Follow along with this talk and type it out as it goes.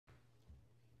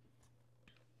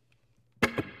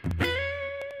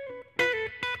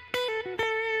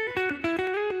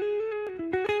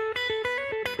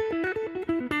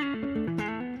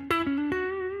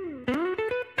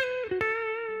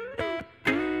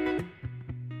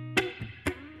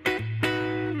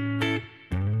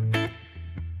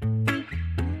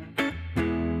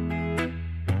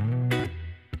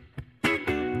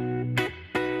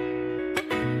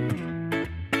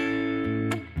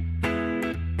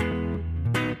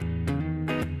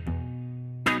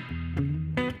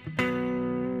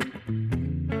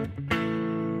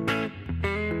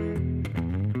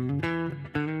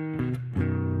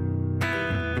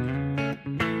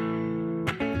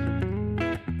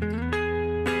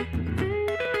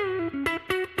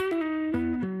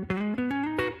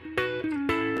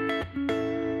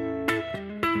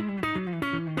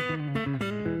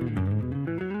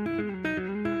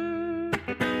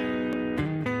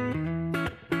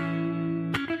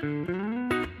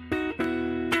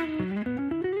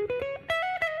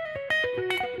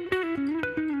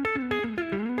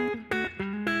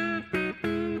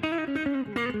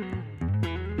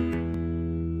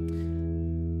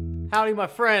Howdy, my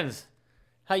friends.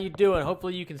 How you doing?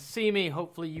 Hopefully you can see me.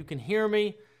 Hopefully you can hear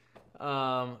me.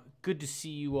 Good to see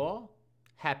you all.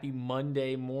 Happy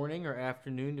Monday morning or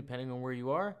afternoon, depending on where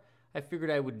you are. I figured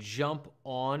I would jump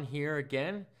on here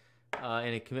again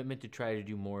in a commitment to try to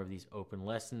do more of these open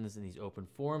lessons and these open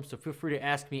forums. So feel free to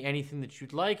ask me anything that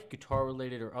you'd like, guitar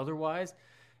related or otherwise,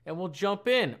 and we'll jump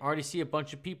in. Already see a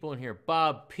bunch of people in here.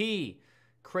 Bob P,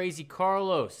 Crazy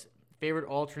Carlos, favorite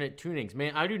alternate tunings.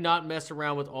 Man, I do not mess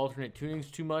around with alternate tunings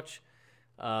too much.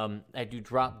 I do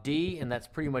drop D, and that's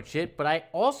pretty much it. But I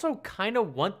also kind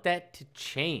of want that to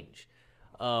change.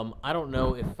 I don't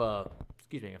know if,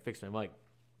 excuse me, I fixed my mic.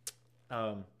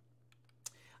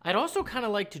 I'd also kind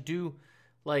of like to do,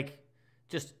 like,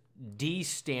 just D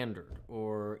standard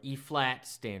or E flat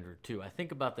standard, too. I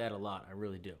think about that a lot. I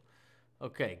really do.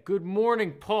 Okay, good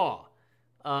morning, Paul.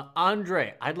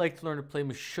 Andre, I'd like to learn to play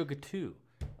Meshuggah, too.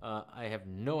 I have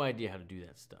no idea how to do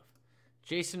that stuff.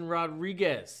 Jason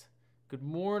Rodriguez, good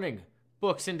morning.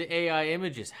 Books into AI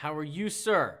images. How are you,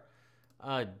 sir?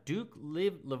 Duke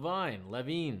Levine,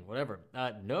 whatever.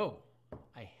 No,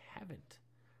 I haven't.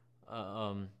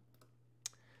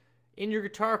 In your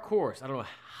guitar course, I don't know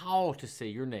how to say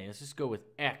your name. Let's just go with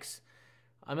X.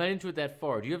 I'm not into it that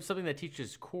far. Do you have something that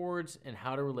teaches chords and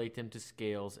how to relate them to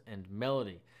scales and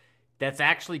melody? That's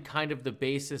actually kind of the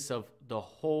basis of the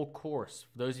whole course.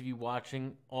 For those of you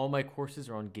watching, all my courses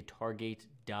are on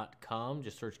guitargate.com.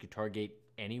 Just search Guitargate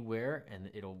anywhere, and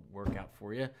it'll work out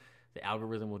for you. The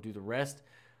algorithm will do the rest.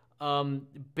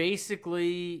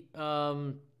 Basically,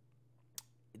 let's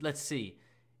see.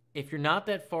 If you're not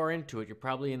that far into it, you're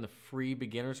probably in the free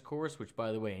beginner's course, which,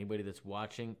 by the way, anybody that's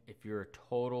watching, if you're a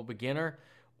total beginner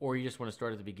or you just want to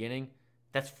start at the beginning,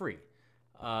 that's free.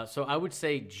 So I would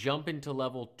say jump into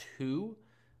level 2,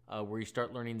 where you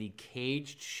start learning the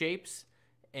caged shapes,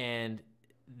 and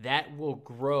that will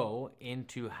grow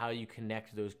into how you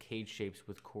connect those cage shapes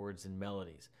with chords and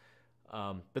melodies.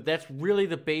 But that's really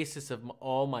the basis of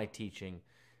all my teaching,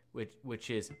 which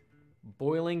is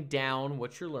boiling down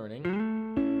what you're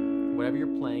learning, whatever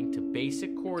you're playing, to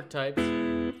basic chord types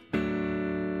and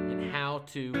how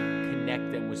to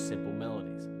connect them with simple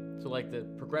melodies. So like the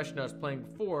progression I was playing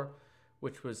before,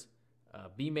 which was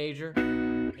B major,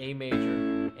 A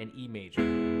major, and E major.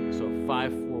 So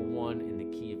 5-4-1 in the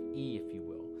key of E, if you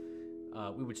will.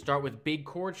 We would start with big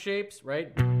chord shapes,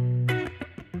 right?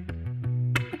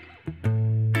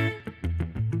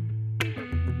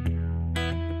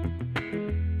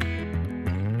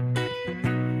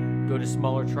 Go to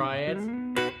smaller triads.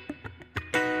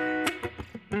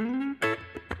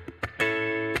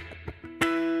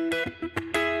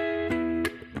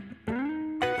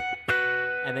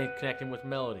 And then connecting with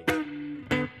melodies.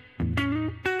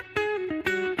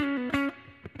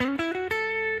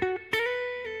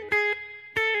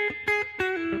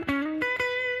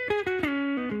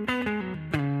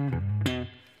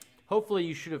 Hopefully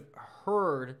you should have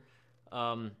heard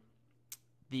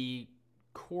the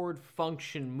chord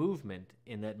function movement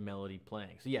in that melody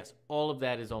playing. So yes, all of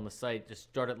that is on the site. Just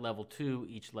start at level 2.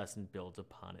 Each lesson builds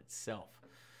upon itself.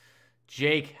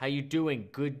 Jake, how you doing?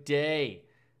 Good day.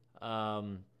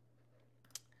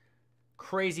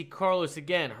 Crazy Carlos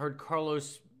again. Heard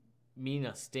Carlos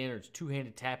Mina Standards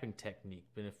two-handed tapping technique.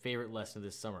 Been a favorite lesson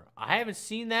this summer. I haven't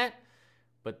seen that,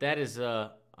 but that is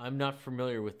I'm not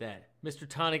familiar with that. Mr.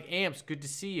 Tonic Amps, good to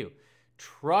see you.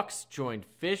 Trucks joined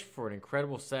Fish for an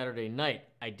incredible Saturday night.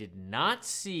 I did not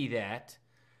see that.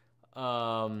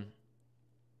 Wow.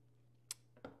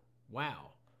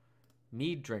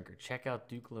 Mead drinker. Check out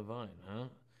Duke Levine,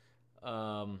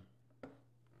 huh?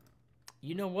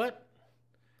 You know what?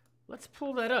 Let's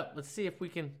pull that up. Let's see if we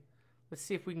can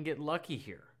get lucky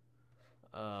here.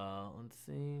 Let's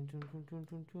see.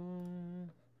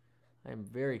 I'm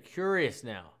very curious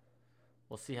now.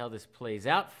 We'll see how this plays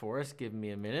out for us. Give me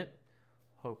a minute.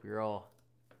 Hope you're all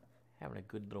having a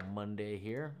good little Monday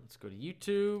here. Let's go to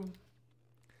YouTube.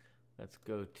 Let's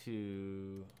go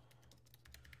to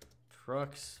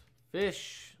Trucks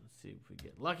Fish. Let's see if we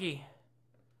get lucky.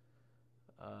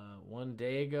 1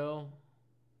 day ago.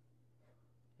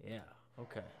 Yeah,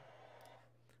 okay.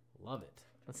 Love it.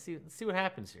 Let's see what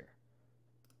happens here.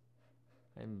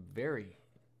 I'm very,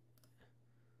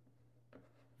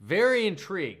 very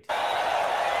intrigued.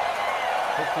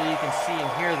 Hopefully you can see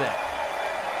and hear that.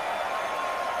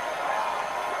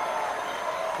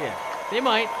 Yeah, they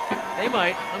might.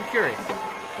 I'm curious.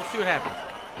 We'll see what happens.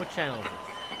 What channel is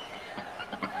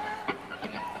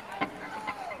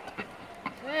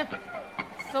this?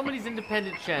 Somebody's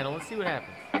independent channel. Let's see what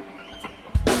happens.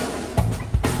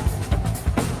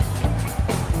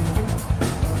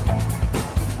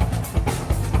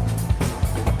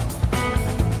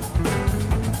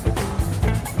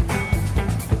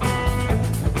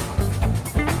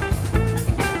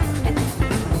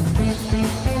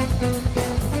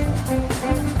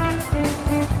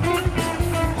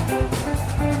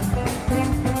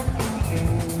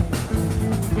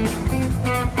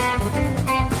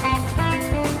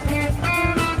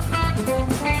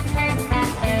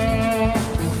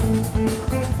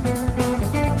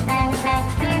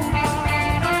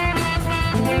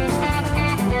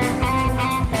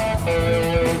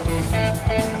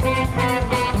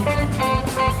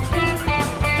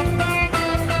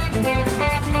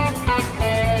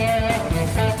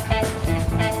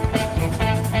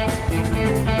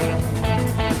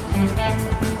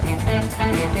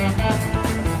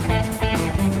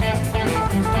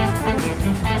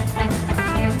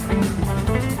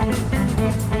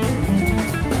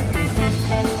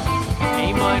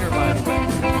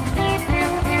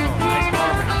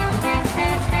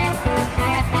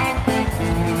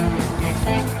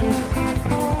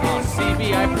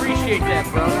 appreciate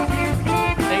that, brother.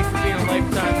 Thanks for being a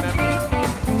lifetime member.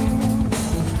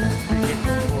 Appreciate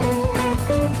the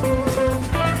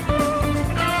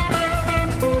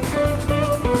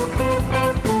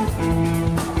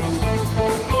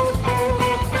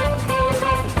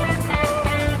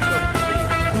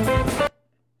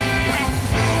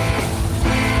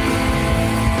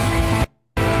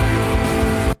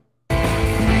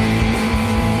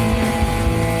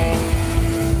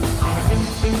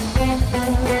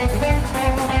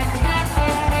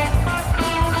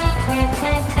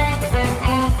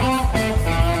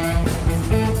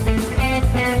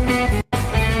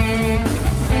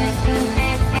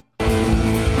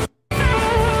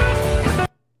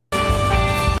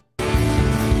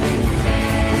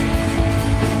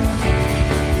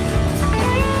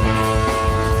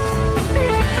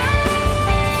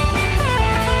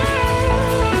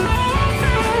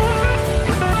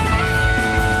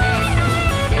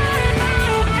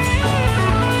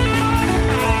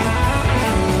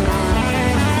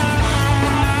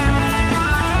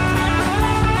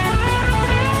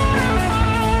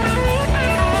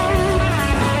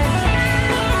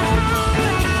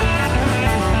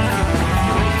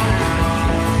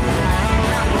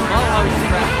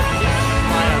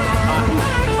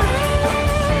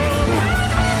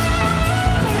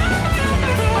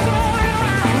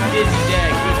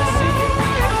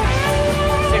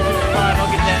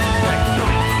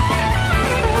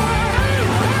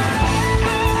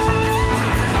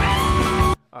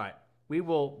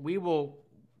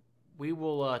we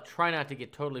will try not to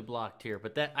get totally blocked here,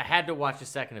 but that I had to watch a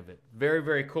second of it. Very,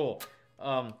 very cool.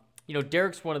 You know,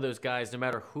 Derek's one of those guys, no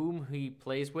matter whom he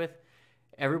plays with,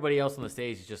 everybody else on the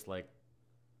stage is just like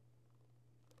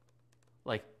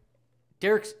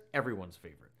Derek's everyone's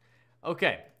favorite.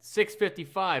 Okay,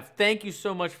 655. Thank you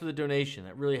so much for the donation.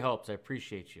 That really helps. I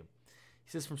appreciate you.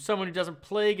 He says, from someone who doesn't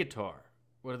play guitar,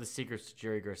 what are the secrets to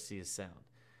Jerry Garcia's sound?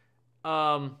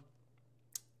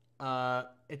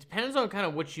 It depends on kind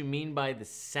of what you mean by the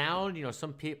sound. You know,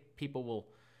 some people will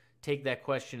take that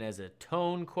question as a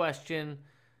tone question.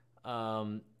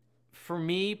 For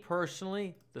me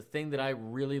personally, the thing that I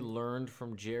really learned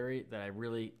from Jerry that I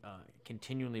really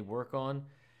continually work on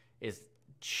is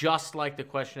just like the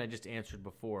question I just answered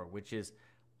before, which is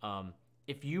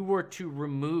if you were to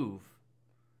remove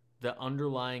the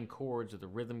underlying chords of the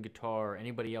rhythm guitar or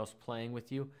anybody else playing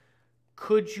with you,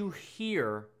 could you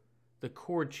hear the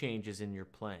chord changes in your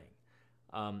playing?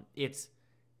 It's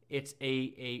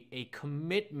a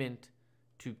commitment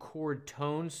to chord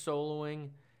tone soloing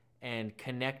and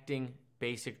connecting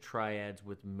basic triads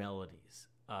with melodies.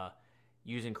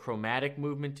 Using chromatic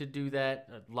movement to do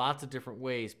that, lots of different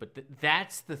ways, but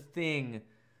that's the thing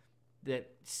that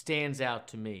stands out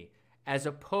to me, as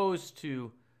opposed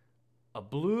to a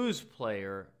blues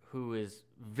player who is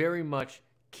very much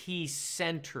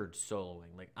key-centered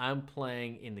soloing. Like I'm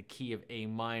playing in the key of A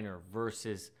minor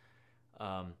versus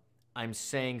I'm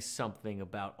saying something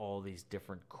about all these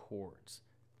different chords.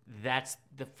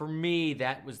 For me,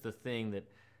 that was the thing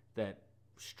that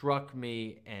struck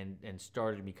me and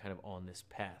started me kind of on this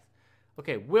path.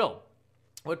 Okay, Will,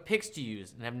 what picks do you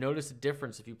use? And I've noticed a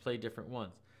difference if you play different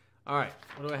ones. All right,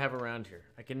 what do I have around here?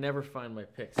 I can never find my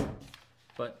picks.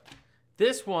 But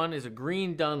this one is a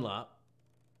green Dunlop.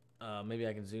 Maybe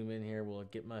I can zoom in here.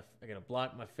 I gotta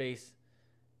block my face.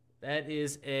 That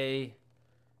is a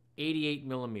 88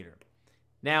 millimeter.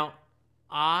 Now,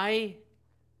 my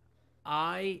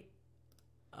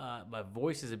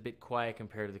voice is a bit quiet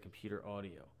compared to the computer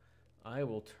audio. I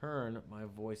will turn my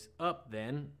voice up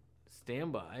then.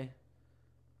 Stand by.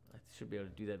 I should be able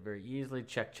to do that very easily.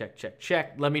 Check, check, check,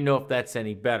 check. Let me know if that's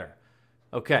any better.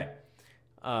 Okay.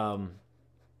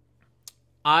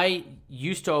 I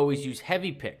used to always use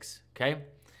heavy picks, okay?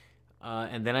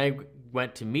 And then I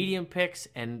went to medium picks,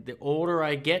 and the older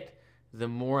I get, the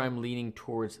more I'm leaning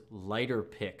towards lighter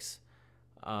picks.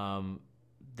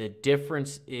 The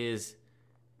difference is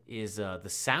the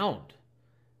sound.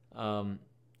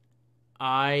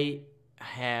 I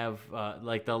have,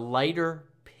 like the lighter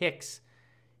picks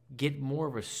get more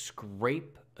of a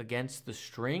scrape against the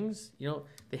strings. You know,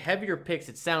 the heavier picks,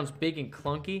 it sounds big and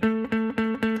clunky.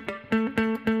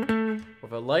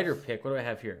 With a lighter pick, what do I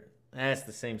have here? That's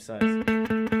the same size.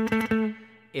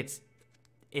 It's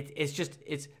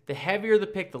the heavier the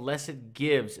pick, the less it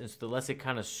gives, and so the less it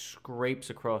kind of scrapes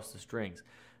across the strings.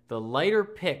 The lighter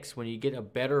picks, when you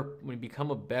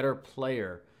become a better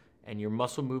player and your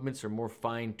muscle movements are more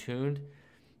fine-tuned,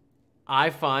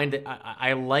 I find that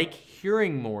I like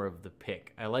hearing more of the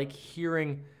pick. I like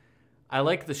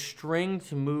the string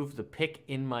to move the pick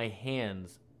in my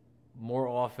hands more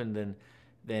often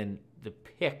than the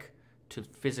pick to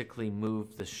physically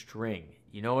move the string.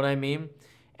 You know what I mean?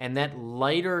 And that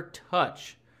lighter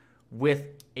touch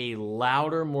with a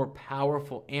louder, more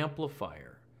powerful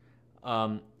amplifier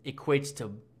equates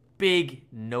to big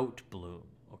note bloom.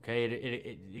 Okay,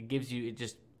 it gives you, it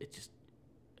just.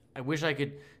 I wish I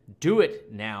could do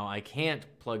it now. I can't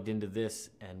plugged into this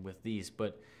and with these,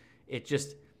 but it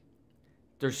just,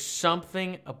 there's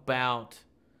something about,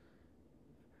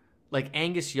 like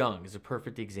Angus Young is a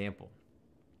perfect example.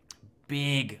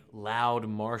 Big, loud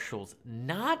Marshalls,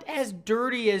 not as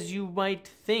dirty as you might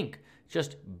think,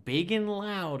 just big and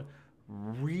loud,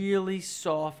 really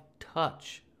soft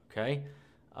touch, okay?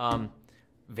 Van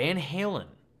Halen,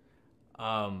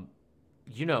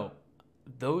 you know,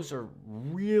 those are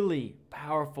really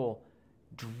powerful,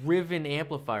 driven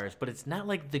amplifiers, but it's not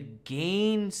like the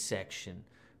gain section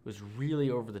was really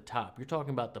over the top. You're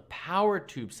talking about the power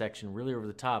tube section really over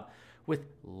the top with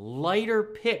lighter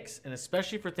picks, and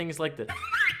especially for things like the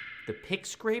pick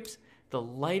scrapes, the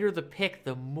lighter the pick,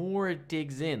 the more it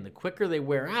digs in, the quicker they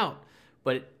wear out.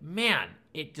 But man,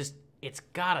 it's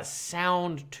got a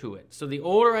sound to it. So the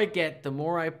older I get, the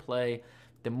more I play,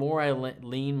 the more I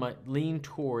lean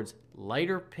towards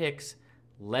lighter picks,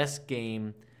 less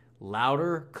gain,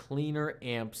 louder, cleaner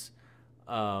amps,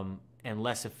 and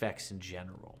less effects in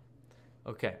general.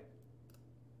 Okay.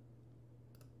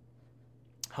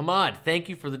 Hamad, thank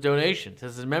you for the donation.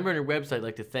 Says, as a member on your website, I'd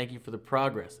like to thank you for the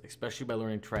progress, especially by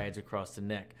learning triads across the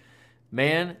neck.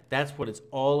 Man, that's what it's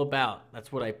all about.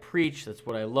 That's what I preach. That's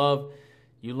what I love.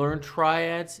 You learn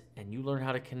triads and you learn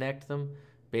how to connect them.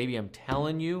 Baby, I'm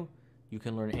telling you, you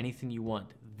can learn anything you want.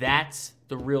 That's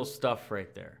the real stuff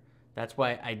right there. That's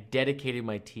why I dedicated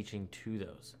my teaching to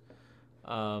those.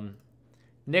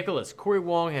 Nicholas, Corey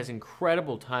Wong has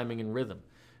incredible timing and rhythm.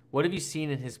 What have you seen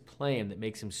in his playing that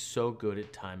makes him so good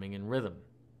at timing and rhythm?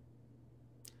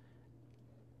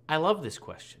 I love this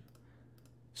question.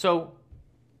 So,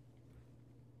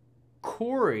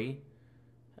 Corey,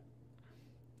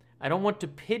 I don't want to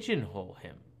pigeonhole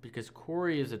him because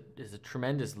Corey is a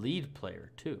tremendous lead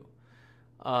player too.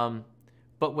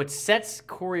 But what sets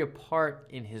Corey apart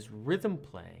in his rhythm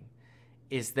playing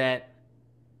is that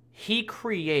he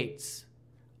creates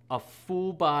a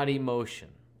full body motion,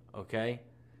 okay?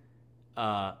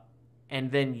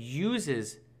 And then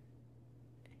uses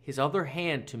his other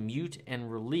hand to mute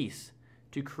and release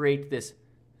to create this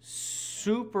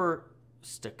super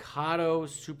staccato,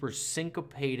 super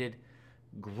syncopated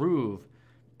groove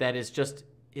that is just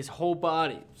his whole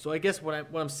body. So I guess what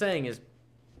I'm saying is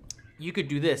you could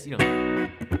do this, you know.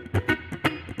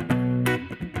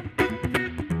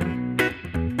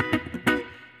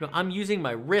 I'm using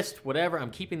my wrist, whatever,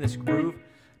 I'm keeping this groove,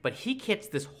 but he gets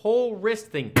this whole wrist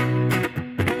thing.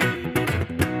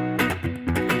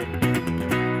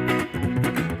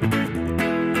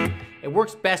 It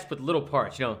works best with little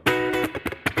parts, you know.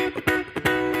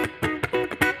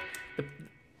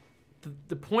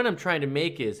 The point I'm trying to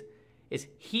make is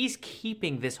he's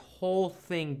keeping this whole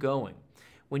thing going.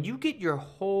 When you get your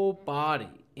whole body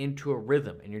into a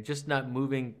rhythm and you're just not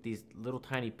moving these little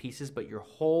tiny pieces, but your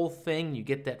whole thing, you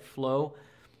get that flow,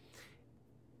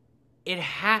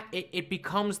 it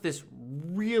becomes this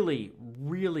really,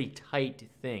 really tight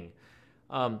thing.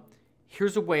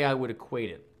 Here's a way I would equate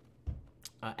it.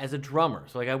 As a drummer,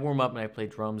 so like I warm up and I play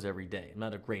drums every day. I'm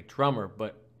not a great drummer,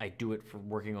 but I do it for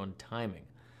working on timing.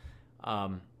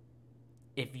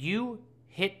 If you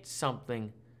hit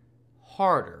something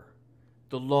harder,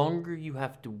 the longer you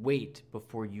have to wait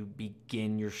before you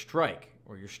begin your strike,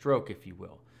 or your stroke, if you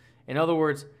will. In other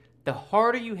words, the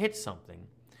harder you hit something,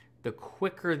 the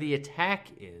quicker the attack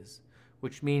is,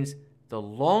 which means the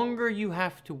longer you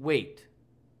have to wait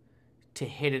to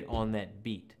hit it on that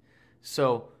beat.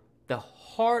 So the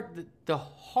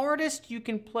hardest you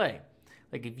can play,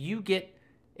 like if you get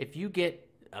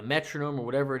a metronome or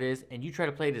whatever it is, and you try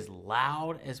to play it as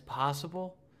loud as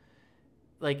possible,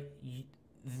 like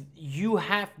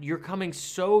you're coming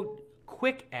so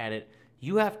quick at it,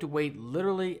 you have to wait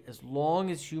literally as long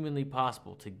as humanly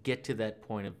possible to get to that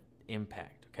point of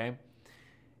impact, okay?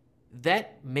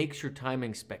 That makes your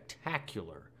timing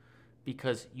spectacular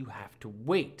because you have to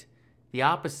wait. The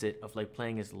opposite of like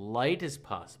playing as light as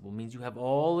possible means you have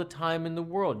all the time in the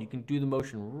world. You can do the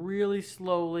motion really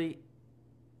slowly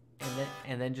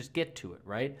and then just get to it,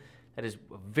 right? That is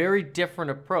a very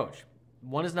different approach.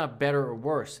 One is not better or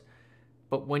worse,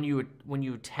 but when you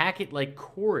attack it like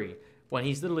Corey, when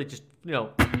he's literally just,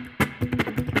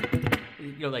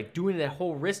 like doing that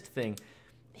whole wrist thing,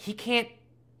 he can't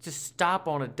just stop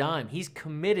on a dime. He's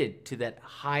committed to that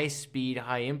high speed,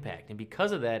 high impact. And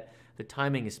because of that, the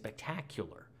timing is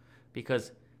spectacular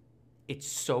because it's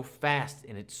so fast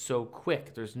and it's so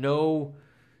quick. There's no,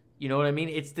 you know what I mean?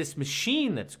 It's this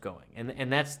machine that's going,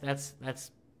 and that's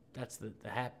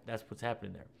what's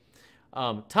happening there.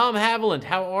 Tom Haviland,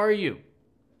 how are you?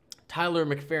 Tyler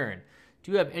McFerrin,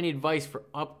 do you have any advice for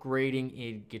upgrading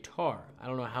a guitar? I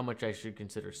don't know how much I should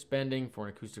consider spending for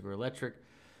an acoustic or electric.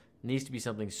 It needs to be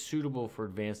something suitable for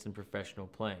advanced and professional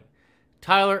playing.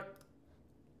 Tyler,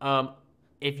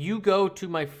 if you go to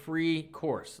my free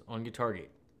course on GuitarGate,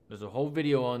 there's a whole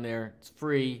video on there. It's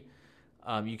free.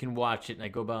 You can watch it, and I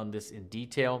go about this in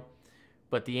detail.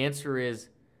 But the answer is,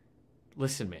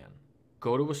 listen, man,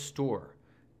 go to a store.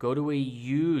 Go to a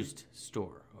used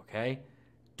store, okay?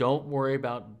 Don't worry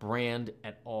about brand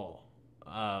at all.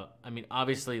 I mean,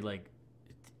 obviously, like,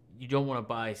 you don't want to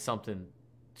buy something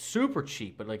super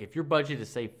cheap, but, like, if your budget is,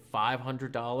 say,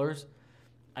 $500,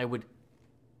 I would,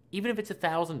 even if it's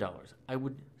 $1,000, I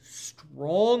would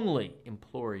strongly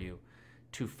implore you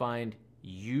to find a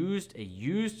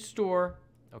used store,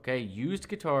 okay, used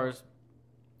guitars,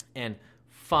 and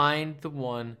find the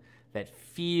one that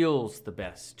feels the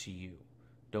best to you.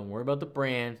 Don't worry about the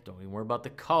brand. Don't even worry about the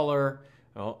color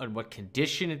and what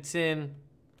condition it's in.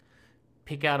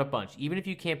 Pick out a bunch. Even if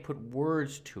you can't put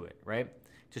words to it, right?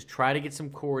 Just try to get some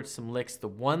chords, some licks. The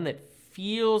one that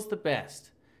feels the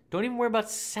best. Don't even worry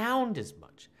about sound as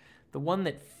much. The one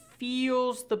that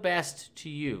feels the best to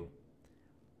you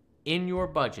in your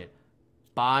budget,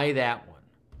 buy that one,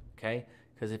 okay?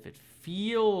 Because if it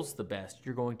feels the best,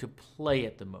 you're going to play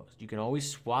it the most. You can always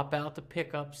swap out the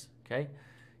pickups, okay?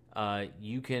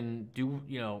 You can do,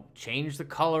 change the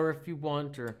color if you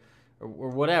want or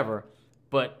whatever.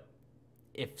 But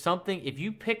if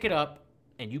you pick it up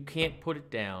and you can't put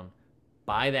it down,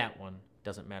 buy that one.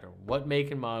 Doesn't matter what make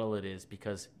and model it is,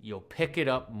 because you'll pick it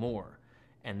up more.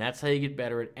 And that's how you get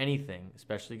better at anything,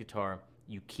 especially guitar.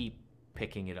 You keep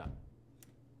picking it up.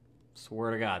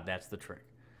 Swear to God, that's the trick.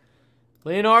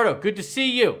 Leonardo, good to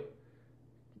see you.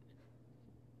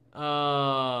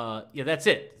 Yeah, that's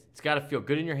it. It's got to feel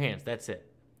good in your hands. That's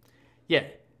it. Yeah.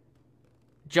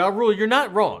 Ja Rule, you're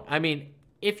not wrong. I mean,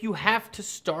 if you have to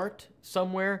start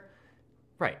somewhere,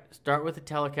 right, start with a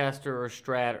Telecaster or a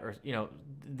Strat or,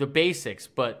 the basics,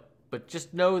 but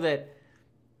just know that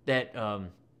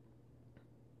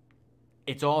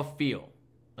it's all feel.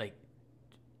 Like,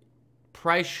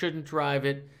 price shouldn't drive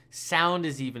it. Sound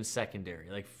is even secondary.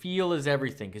 Like, feel is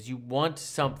everything, because you want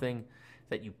something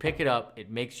that you pick it up, it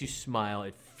makes you smile,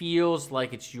 it feels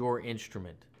like it's your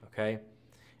instrument, okay?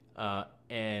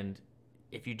 And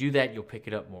if you do that, you'll pick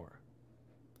it up more.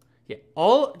 Yeah,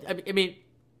 I mean,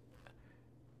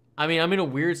 I'm in a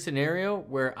weird scenario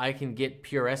where I can get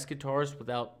PRS guitars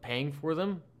without paying for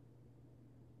them,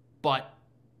 but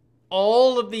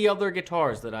all of the other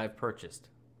guitars that I've purchased,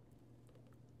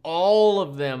 all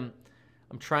of them,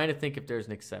 I'm trying to think if there's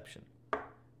an exception.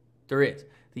 There is.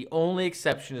 The only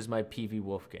exception is my PV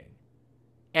Wolfgang.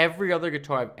 Every other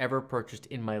guitar I've ever purchased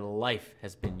in my life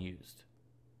has been used.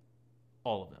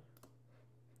 All of them.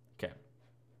 Okay.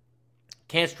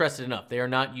 Can't stress it enough. They are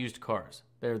not used cars.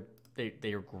 They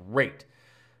are great.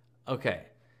 Okay.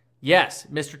 Yes,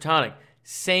 Mr. Tonic.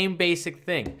 Same basic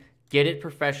thing. Get it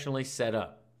professionally set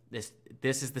up. This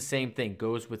is the same thing.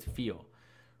 Goes with feel.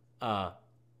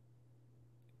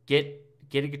 Get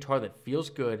a guitar that feels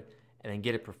good, and then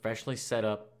get it professionally set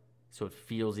up so it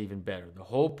feels even better. The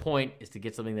whole point is to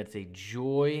get something that's a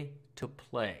joy to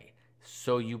play,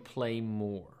 so you play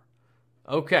more.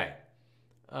 Okay.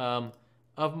 Of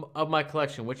my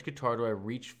collection, which guitar do I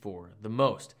reach for the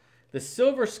most? The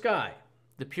Silver Sky.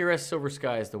 The PRS Silver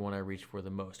Sky is the one I reach for the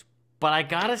most. But I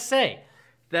gotta say,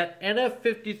 that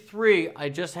NF53 I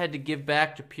just had to give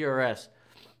back to PRS.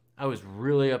 I was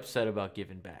really upset about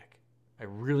giving back. I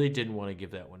really didn't want to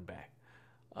give that one back.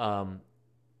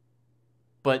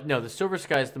 But no, the Silver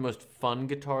Sky is the most fun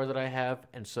guitar that I have,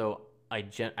 and so I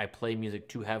play music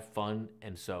to have fun,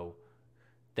 and so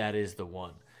that is the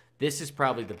one. This is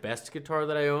probably the best guitar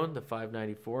that I own, the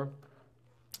 594.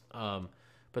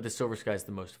 But the Silver Sky is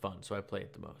the most fun, so I play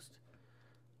it the most.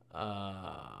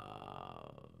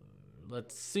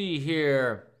 Let's see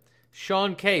here.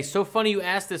 Sean K. So funny you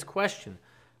asked this question.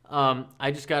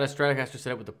 I just got a Stratocaster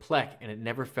set up with a Plek, and it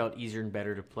never felt easier and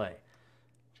better to play.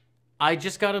 I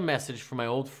just got a message from my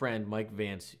old friend, Mike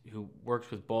Vance, who works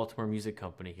with Baltimore Music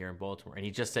Company here in Baltimore, and he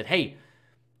just said, hey,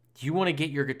 do you want to get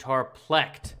your guitar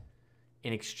plecked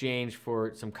in exchange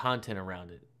for some content around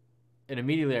it? And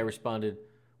immediately I responded,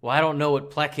 well, I don't know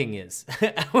what plecking is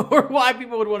or why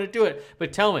people would want to do it,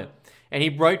 but tell me. And he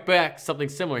brought back something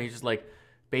similar. He's just like,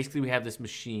 basically we have this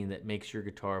machine that makes your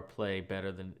guitar play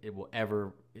better than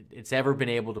it's ever been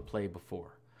able to play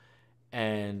before.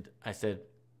 And I said,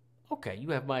 Okay, you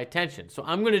have my attention. So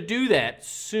I'm going to do that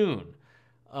soon.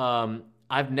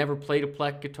 I've never played a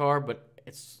Plek guitar, but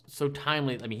it's so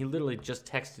timely. I mean, he literally just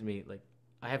texted me. Like,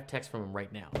 I have text from him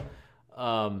right now.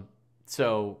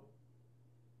 So,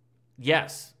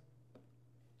 yes,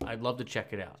 I'd love to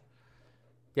check it out.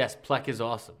 Yes, Plek is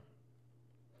awesome.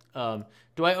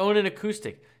 Do I own an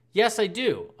acoustic? Yes, I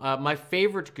do. My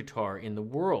favorite guitar in the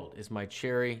world is my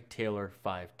Cherry Taylor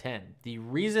 510. The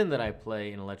reason that I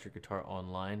play an electric guitar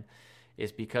online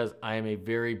is because I am a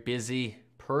very busy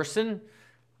person,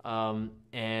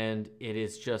 and it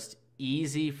is just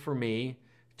easy for me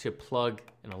to plug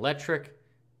an electric,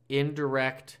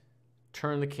 indirect,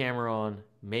 turn the camera on,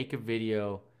 make a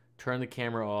video, turn the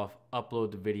camera off,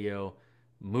 upload the video,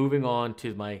 moving on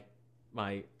to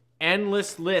my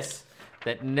endless list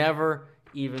that never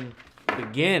even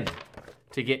begin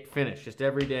to get finished. Just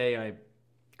every day I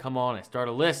come on, I start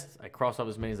a list, I cross off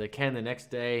as many as I can. The next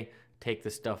day, take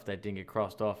the stuff that didn't get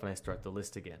crossed off, and I start the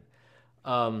list again.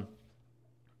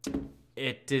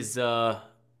 It's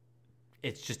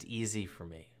just easy for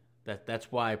me.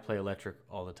 That's why I play electric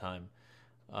all the time,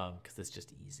 because it's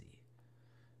just easy.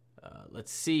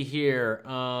 Let's see here.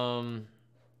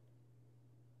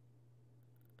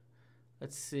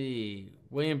 Let's see.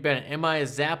 William Bennett. Am I a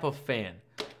Zappa fan?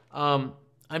 I'm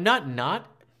not.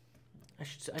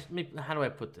 How do I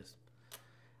put this?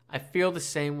 I feel the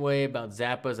same way about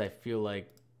Zappa as I feel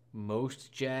like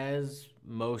most jazz,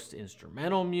 most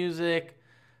instrumental music,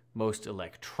 most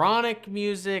electronic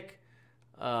music.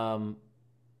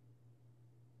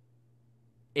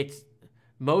 It's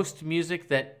most music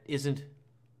that isn't,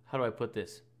 how do I put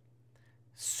this,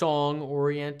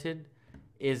 song-oriented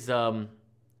is,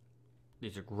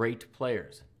 these are great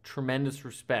players. Tremendous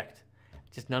respect.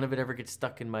 Just none of it ever gets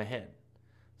stuck in my head.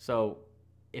 So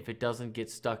if it doesn't get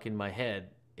stuck in my head,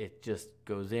 it just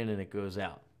goes in and it goes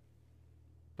out.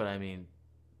 But I mean,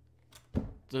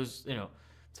 those,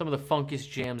 some of the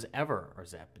funkiest jams ever are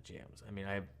Zappa jams. I mean,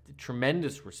 I have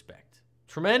tremendous respect.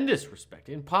 Tremendous respect.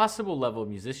 Impossible level of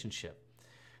musicianship.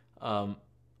 I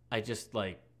just,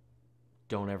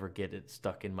 don't ever get it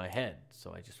stuck in my head.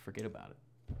 So I just forget about it.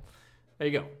 There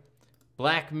you go.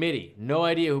 Black Midi. No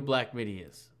idea who Black Midi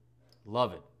is.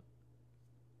 Love it.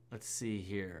 Let's see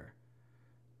here.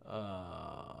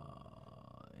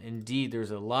 Indeed,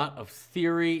 there's a lot of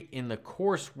theory in the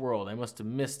course world. I must have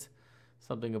missed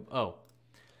something.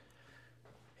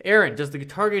 Aaron, does the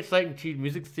Guitar Gate site teach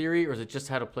music theory, or is it just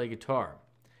how to play guitar?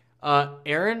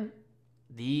 Aaron,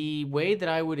 the way that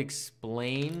I would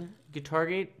explain Guitar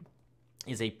Gate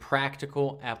is a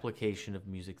practical application of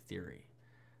music theory.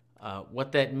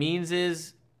 What that means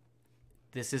is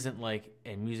this isn't like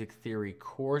a music theory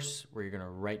course where you're going to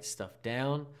write stuff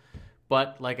down.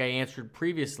 But like I answered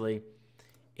previously,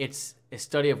 it's a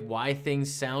study of why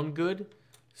things sound good.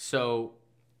 So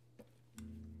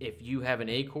if you have an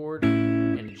A chord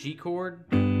and a G chord,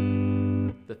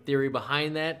 the theory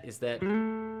behind that is that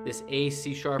this A,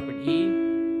 C sharp, and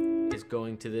E is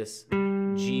going to this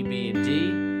G, B, and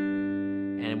D.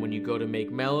 And when you go to make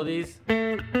melodies,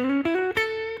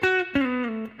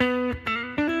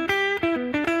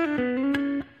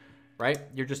 right?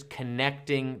 You're just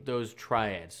connecting those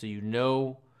triads. So you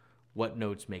know what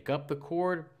notes make up the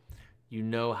chord. You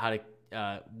know how to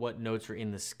what notes are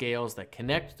in the scales that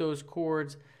connect those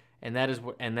chords, and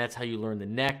that's how you learn the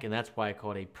neck, and that's why I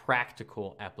call it a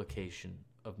practical application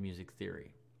of music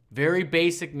theory. Very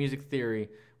basic music theory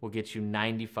will get you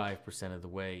 95% of the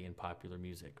way in popular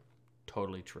music.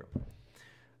 Totally true.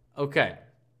 Okay.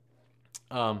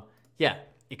 Yeah.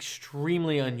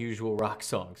 Extremely unusual rock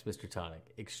songs, Mr. Tonic.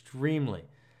 Extremely.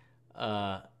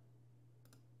 Not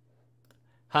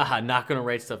going to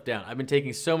write stuff down. I've been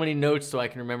taking so many notes so I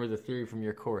can remember the theory from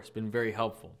your course. Been very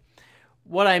helpful.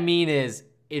 What I mean is,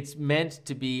 it's meant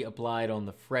to be applied on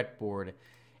the fretboard.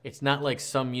 It's not like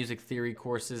some music theory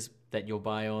courses that you'll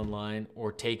buy online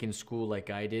or take in school like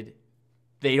I did.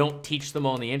 They don't teach them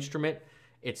on the instrument.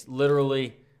 It's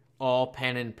literally all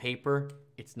pen and paper.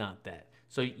 It's not that.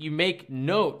 So you make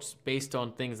notes based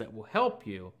on things that will help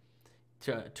you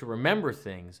to remember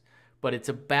things, but it's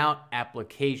about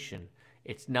application.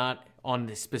 It's not on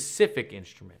the specific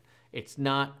instrument. It's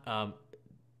not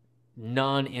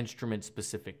non-instrument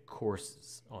specific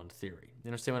courses on theory. You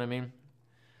understand what I mean?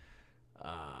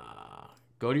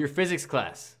 Go to your physics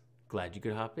class. Glad you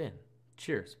could hop in.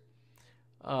 Cheers.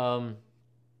 Ja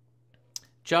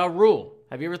Rule.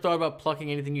 Have you ever thought about plucking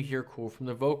anything you hear cool from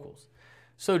the vocals?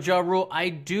 So, Ja Rule, I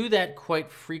do that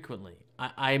quite frequently.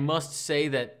 I must say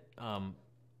that, I'll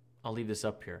leave this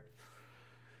up here.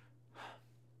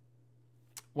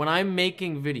 When I'm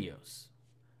making videos,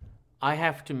 I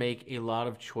have to make a lot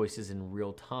of choices in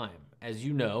real time. As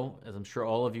you know, as I'm sure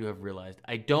all of you have realized,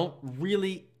 I don't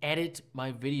really edit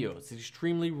my videos. It's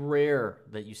extremely rare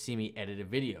that you see me edit a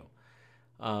video.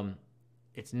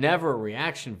 It's never a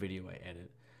reaction video I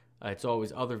edit. It's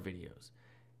always other videos.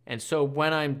 And so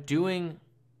when I'm doing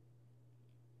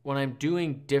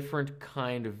different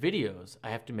kind of videos, I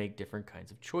have to make different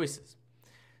kinds of choices.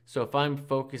 So if I'm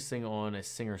focusing on a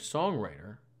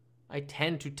singer-songwriter, I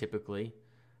tend to typically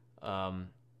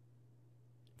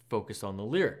focus on the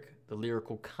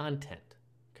lyrical content,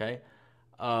 okay?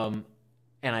 And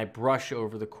I brush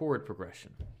over the chord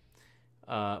progression,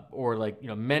 or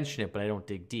mention it, but I don't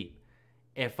dig deep.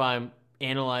 If I'm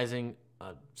analyzing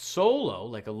a solo,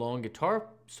 like a long guitar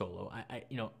solo,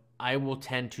 I will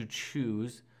tend to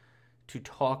choose to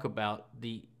talk about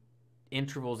the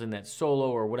intervals in that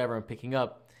solo or whatever I'm picking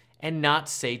up and not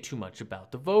say too much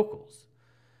about the vocals.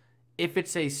 If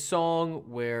it's a song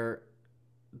where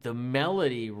the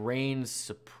melody reigns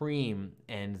supreme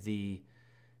and the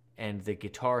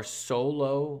guitar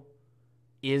solo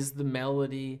is the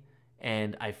melody,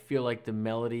 and I feel like the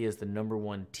melody is the number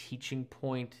one teaching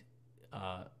point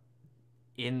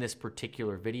in this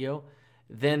particular video,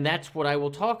 then that's what I will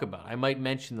talk about. I might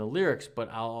mention the lyrics, but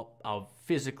I'll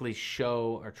physically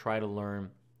show or try to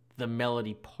learn the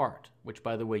melody part, which,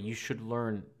 by the way, you should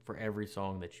learn for every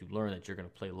song that you learn that you're going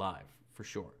to play live, for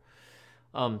sure.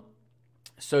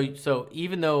 So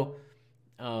even though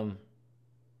I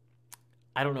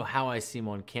don't know how I seem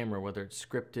on camera, whether it's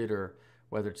scripted or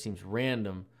whether it seems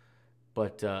random,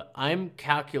 but I'm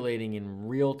calculating in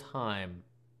real time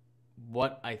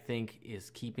what I think is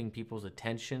keeping people's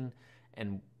attention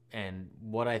and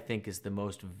what I think is the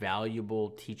most valuable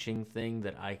teaching thing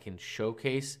that I can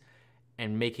showcase,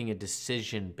 and making a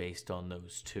decision based on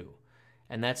those two.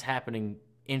 And that's happening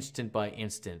instant by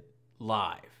instant,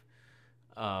 live.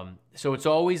 So it's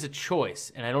always a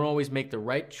choice, and I don't always make the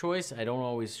right choice. I don't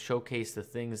always showcase the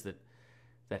things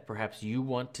that perhaps you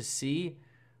want to see,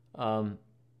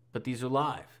 but these are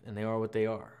live, and they are what they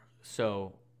are.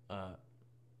 So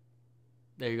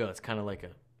there you go. It's kind of like a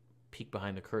peek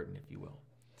behind the curtain, if you will.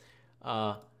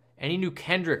 Any new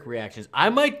Kendrick reactions? I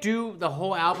might do the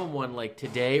whole album one like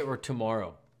today or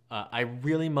tomorrow. I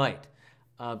really might.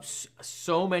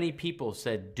 So many people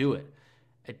said do it.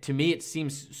 To me, it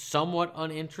seems somewhat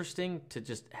uninteresting to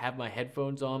just have my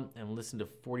headphones on and listen to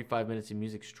 45 minutes of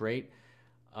music straight.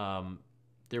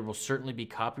 There will certainly be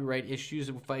copyright issues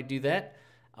if I do that.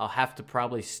 I'll have to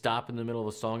probably stop in the middle of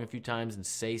a song a few times and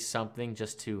say something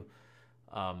just to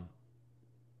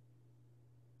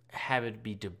have it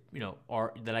be,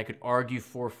 that I could argue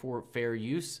for fair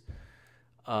use,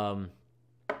 and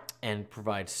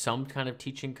provide some kind of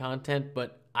teaching content.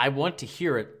 But I want to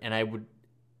hear it, and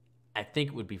I think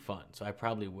it would be fun, so I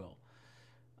probably will.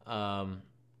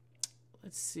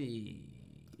 Let's see.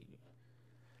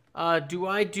 Do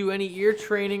I do any ear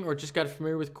training or just got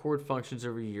familiar with chord functions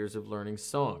over years of learning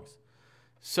songs?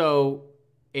 So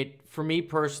for me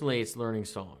personally, it's learning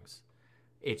songs.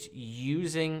 It's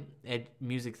using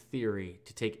music theory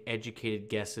to take educated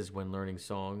guesses when learning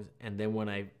songs, and then when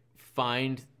I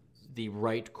find the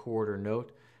right chord or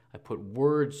note, I put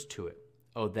words to it.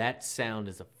 Oh, that sound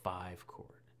is a 5 chord.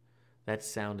 That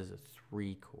sound is a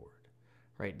 3 chord,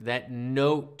 right? That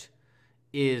note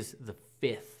is the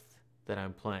 5th that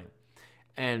I'm playing.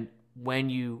 And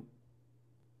when you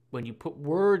put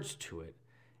words to it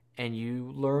and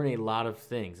you learn a lot of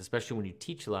things, especially when you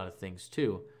teach a lot of things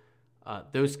too,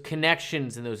 those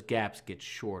connections and those gaps get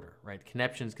shorter, right? The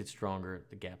connections get stronger,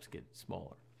 the gaps get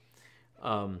smaller.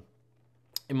 And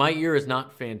my ear is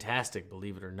not fantastic,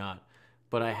 believe it or not,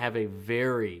 but I have a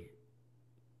very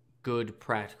good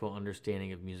practical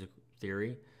understanding of music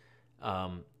theory,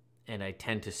 and I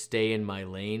tend to stay in my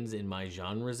lanes, in my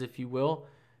genres, if you will,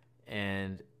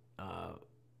 and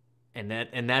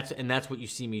that's what you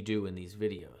see me do in these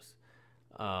videos.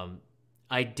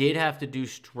 I did have to do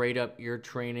straight up ear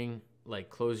training,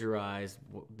 like close your eyes.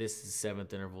 This is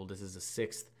 7th interval. This is a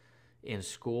 6th in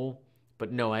school.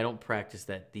 But no, I don't practice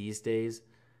that these days.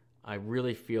 I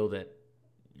really feel that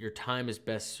your time is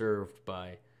best served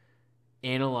by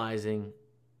analyzing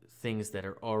things that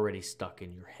are already stuck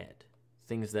in your head,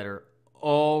 things that are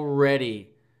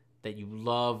already that you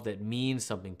love, that mean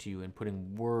something to you, and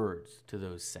putting words to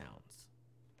those sounds.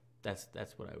 That's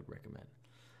what I would recommend.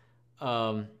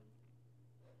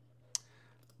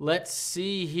 Let's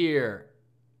see here.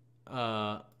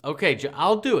 Okay,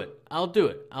 I'll do it.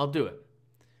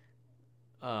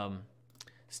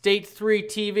 State 3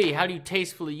 TV, how do you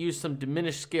tastefully use some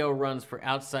diminished scale runs for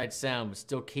outside sound but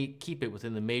still keep it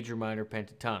within the major minor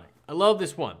pentatonic? I love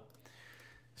this one.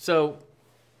 So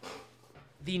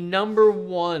The number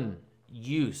one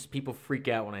use, people freak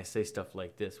out when I say stuff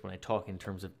like this, when I talk in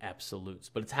terms of absolutes,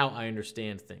 but it's how I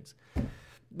understand things.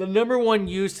 The number one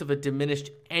use of a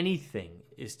diminished anything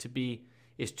is to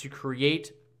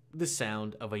create the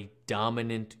sound of a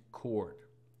dominant chord,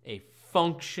 a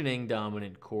functioning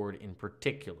dominant chord in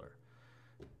particular.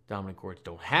 Dominant chords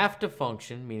don't have to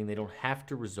function, meaning they don't have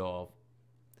to resolve,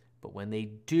 but when they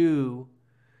do,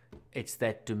 it's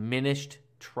that diminished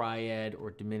triad or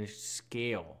diminished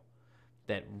scale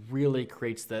that really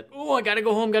creates that, oh, I gotta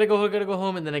go home,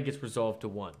 and then it gets resolved to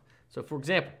 1. So for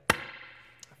example,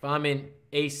 if I'm in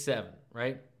A7,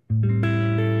 right?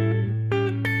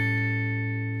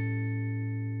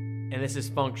 And this is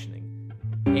functioning.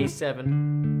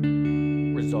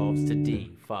 A7 resolves to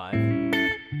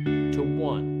D5 to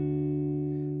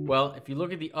 1. Well, if you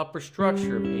look at the upper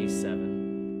structure of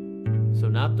A7, so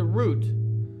not the root,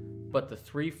 but the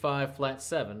 3-5 flat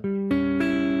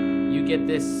 7, you get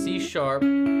this C sharp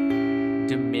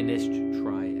diminished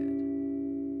triad.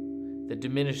 The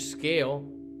diminished scale,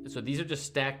 so these are just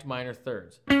stacked minor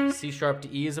thirds. C sharp to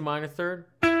E is a minor third.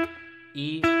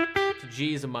 E to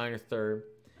G is a minor third.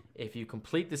 If you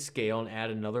complete the scale and add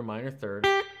another minor third,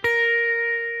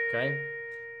 okay,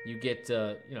 you get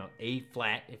A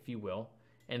flat, if you will,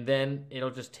 and then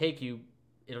it'll just take you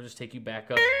back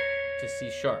up to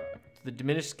C sharp. So the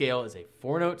diminished scale is a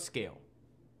 4-note scale.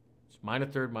 It's minor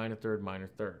third, minor third, minor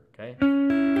third, okay?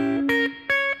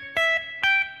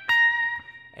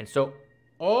 And so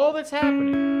all that's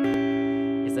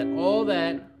happening is that all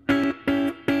that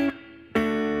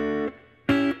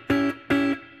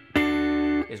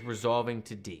is resolving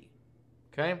to D.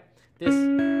 Okay?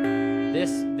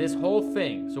 This whole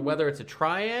thing, so whether it's a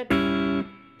triad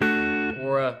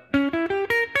or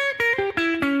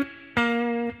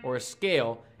a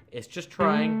scale, it's just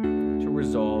trying to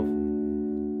resolve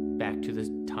back to the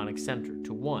tonic center,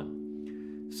 to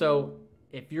 1. So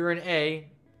if you're in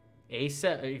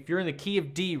A7, if you're in the key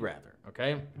of D rather,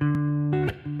 okay?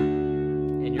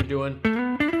 And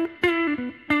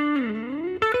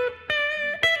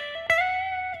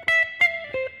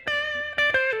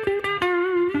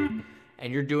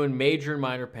you're doing major and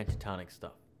minor pentatonic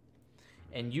stuff,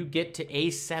 and you get to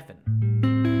A7,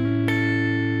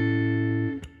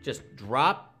 just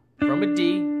drop from a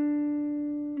D,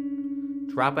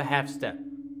 drop a half step,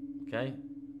 okay?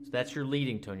 So that's your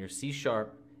leading tone, your C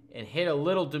sharp, and hit a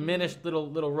little diminished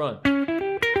little run.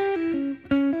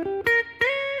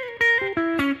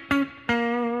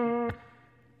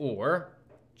 Or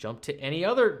jump to any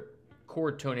other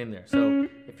chord tone in there. So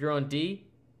if you're on D,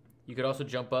 you could also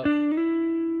jump up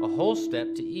a whole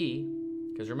step to E,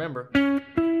 because remember,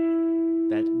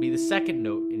 that'd be the second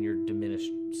note in your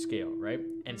diminished scale, right?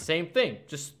 And same thing,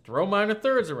 just throw minor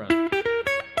thirds around.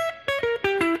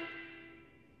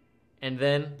 And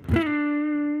then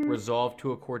resolve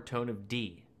to a chord tone of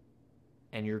D,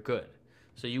 and you're good.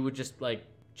 So you would just like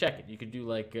check it. You could do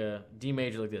like D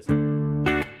major like this.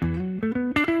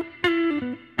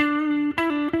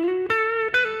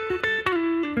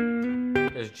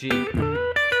 There's G.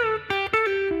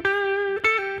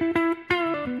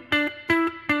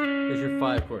 There's your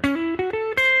 5 chord.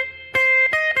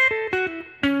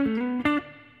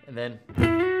 And then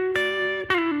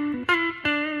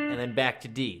back to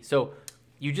D. So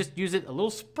you just use it a little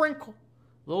sprinkle,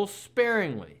 a little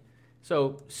sparingly.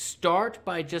 So start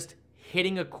by just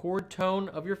hitting a chord tone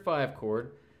of your 5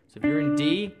 chord. So if you're in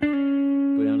D,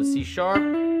 go down to C sharp,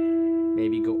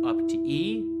 maybe go up to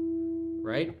E,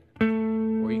 right?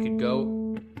 Or you could go,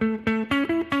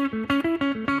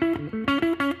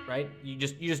 right? You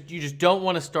just don't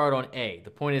want to start on A.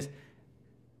 The point is,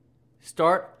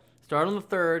 start on the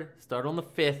 3rd, start on the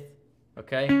 5th,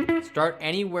 okay? Start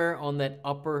anywhere on that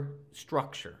upper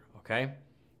structure, okay?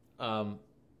 So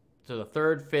the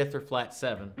 3rd, 5th, or flat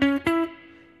 7,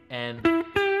 and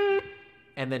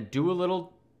then do a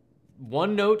little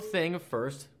 1-note thing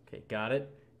first, okay, got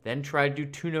it. Then try to do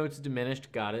 2 notes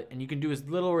diminished, got it. And you can do as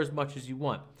little or as much as you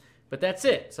want. But that's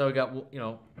it. So we got, you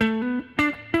know.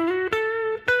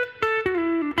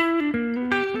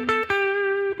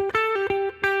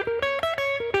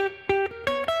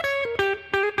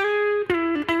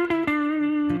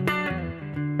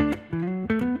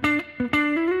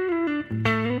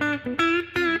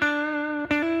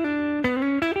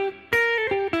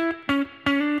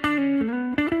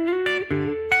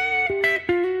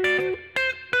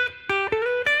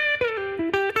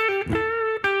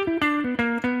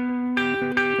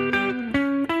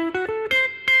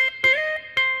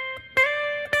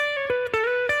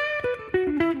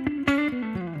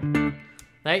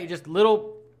 Right? Just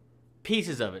little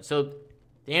pieces of it. So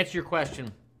to answer your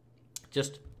question,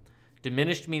 just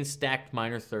Diminished means stacked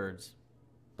minor thirds.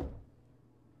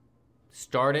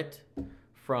 Start it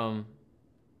from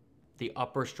the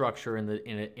upper structure in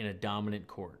a dominant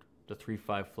chord, the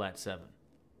 3-5 flat 7.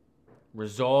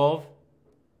 Resolve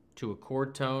to a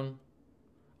chord tone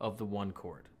of the 1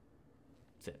 chord.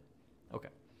 That's it. Okay.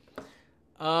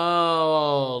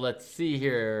 Oh, let's see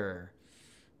here.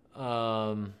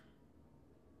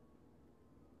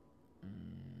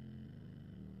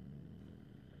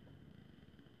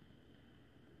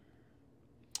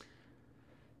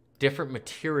 Different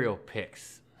material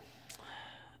picks.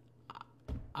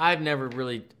 I've never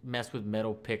really messed with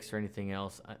metal picks or anything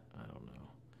else. I don't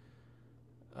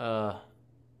know.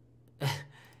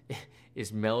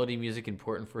 Is melody music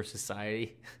important for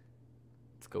society?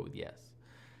 Let's go with yes.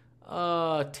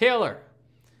 Taylor.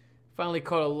 Finally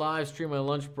caught a live stream on my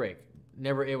lunch break.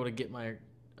 Never able to get my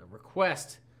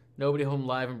request. Nobody Home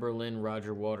live in Berlin,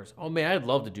 Roger Waters. Oh man, I'd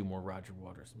love to do more Roger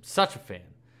Waters. I'm such a fan.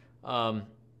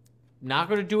 Not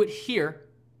going to do it here,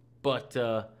 but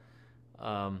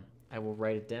I will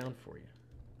write it down for you.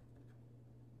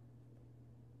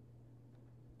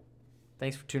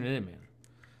 Thanks for tuning in, man.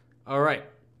 All right.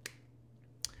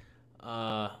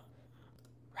 How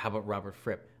about Robert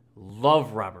Fripp?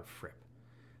 Love Robert Fripp.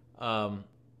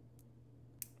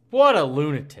 What a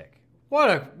lunatic. What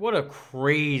a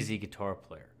crazy guitar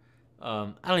player.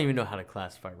 I don't even know how to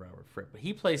classify Robert Fripp, but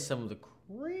he plays some of the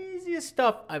craziest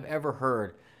stuff I've ever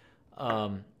heard.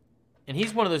 And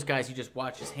he's one of those guys you just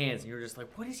watch his hands and you're just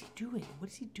like, what is he doing?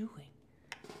 What is he doing?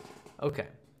 Okay.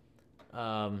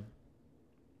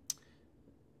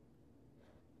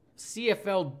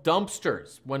 CFL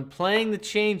Dumpsters. When playing the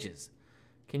changes,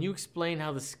 can you explain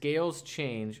how the scales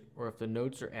change or if the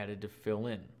notes are added to fill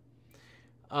in?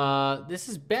 This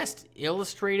is best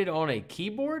illustrated on a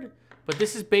keyboard, but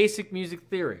this is basic music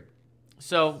theory.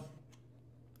 So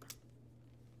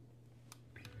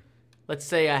let's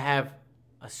say I have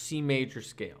a C major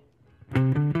scale, right?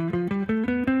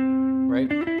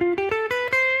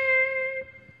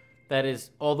 That is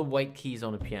all the white keys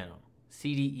on a piano.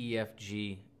 C, D, E, F,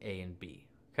 G, A, and B,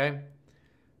 okay?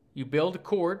 You build a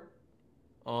chord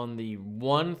on the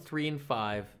 1, 3, and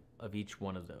 5 of each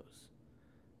one of those.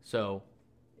 So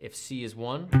if C is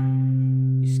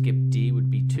 1, you skip D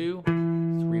would be 2,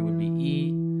 3 would be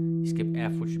E, you skip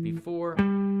F, which would be 4,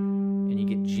 and you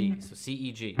get G. So C,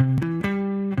 E, G.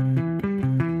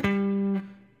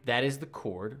 That is the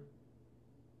chord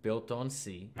built on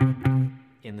C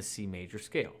in the C major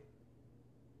scale.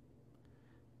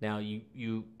 Now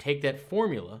you take that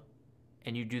formula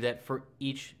and you do that for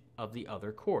each of the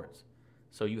other chords.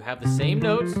 So you have the same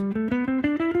notes,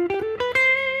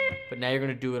 but now you're going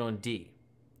to do it on D.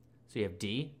 So you have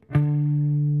D,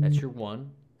 that's your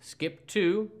 1. Skip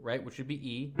 2, right, which would be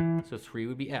E, so 3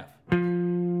 would be F.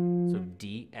 So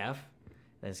D, F,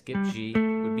 then skip G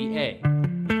would be A.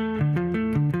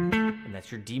 And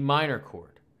that's your D minor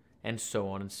chord, and so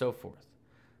on and so forth.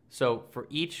 So for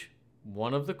each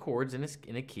one of the chords in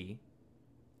a key,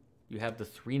 you have the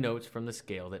 3 notes from the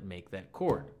scale that make that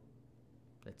chord.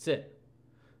 That's it.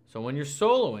 So when you're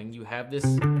soloing, you have this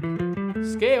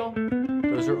scale.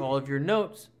 Those are all of your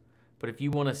notes. But if you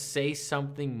want to say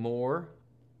something more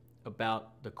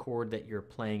about the chord that you're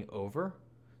playing over,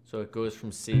 so it goes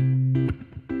from C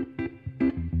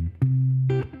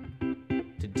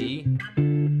to D,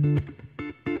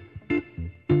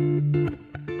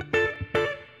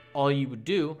 all you would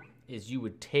do is you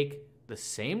would take the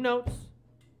same notes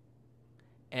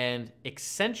and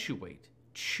accentuate,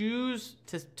 choose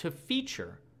to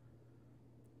feature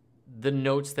the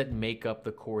notes that make up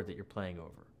the chord that you're playing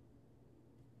over.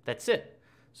 That's it.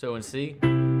 So in C,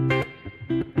 you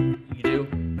do.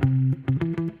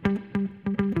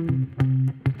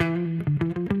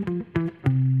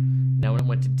 Now when it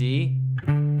went to D,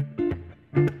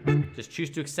 just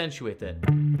choose to accentuate that.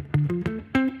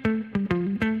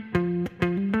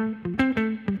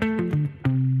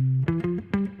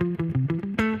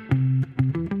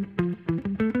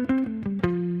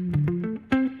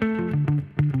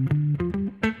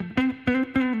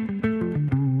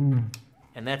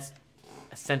 And that's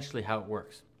essentially how it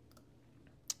works.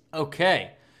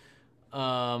 Okay.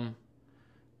 That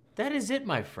is it,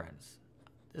 my friends.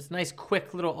 This nice,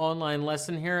 quick little online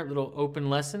lesson here, a little open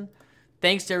lesson.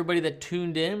 Thanks to everybody that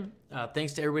tuned in.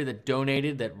 Thanks to everybody that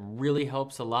donated. That really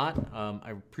helps a lot. I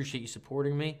appreciate you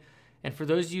supporting me. And for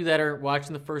those of you that are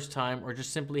watching the first time or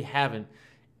just simply haven't,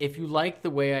 if you like the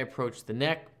way I approach the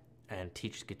neck and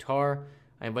teach guitar,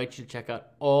 I invite you to check out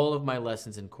all of my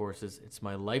lessons and courses. It's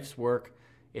my life's work.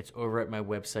 It's over at my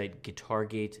website,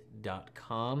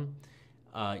 guitargate.com.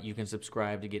 You can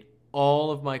subscribe to get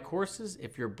all of my courses.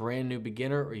 If you're a brand new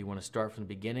beginner or you want to start from the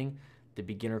beginning, the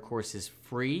beginner course is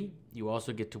free. You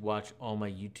also get to watch all my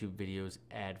YouTube videos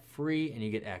ad-free, and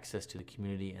you get access to the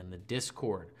community and the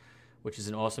Discord, which is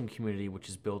an awesome community which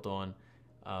is built on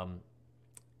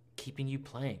keeping you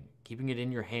playing, keeping it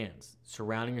in your hands,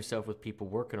 surrounding yourself with people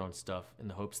working on stuff in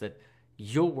the hopes that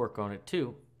you'll work on it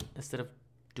too instead of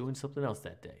doing something else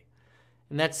that day.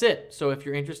 And that's it. So if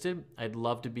you're interested, I'd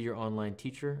love to be your online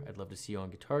teacher. I'd love to see you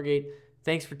on GuitarGate.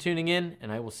 Thanks for tuning in,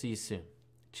 and I will see you soon.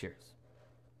 Cheers.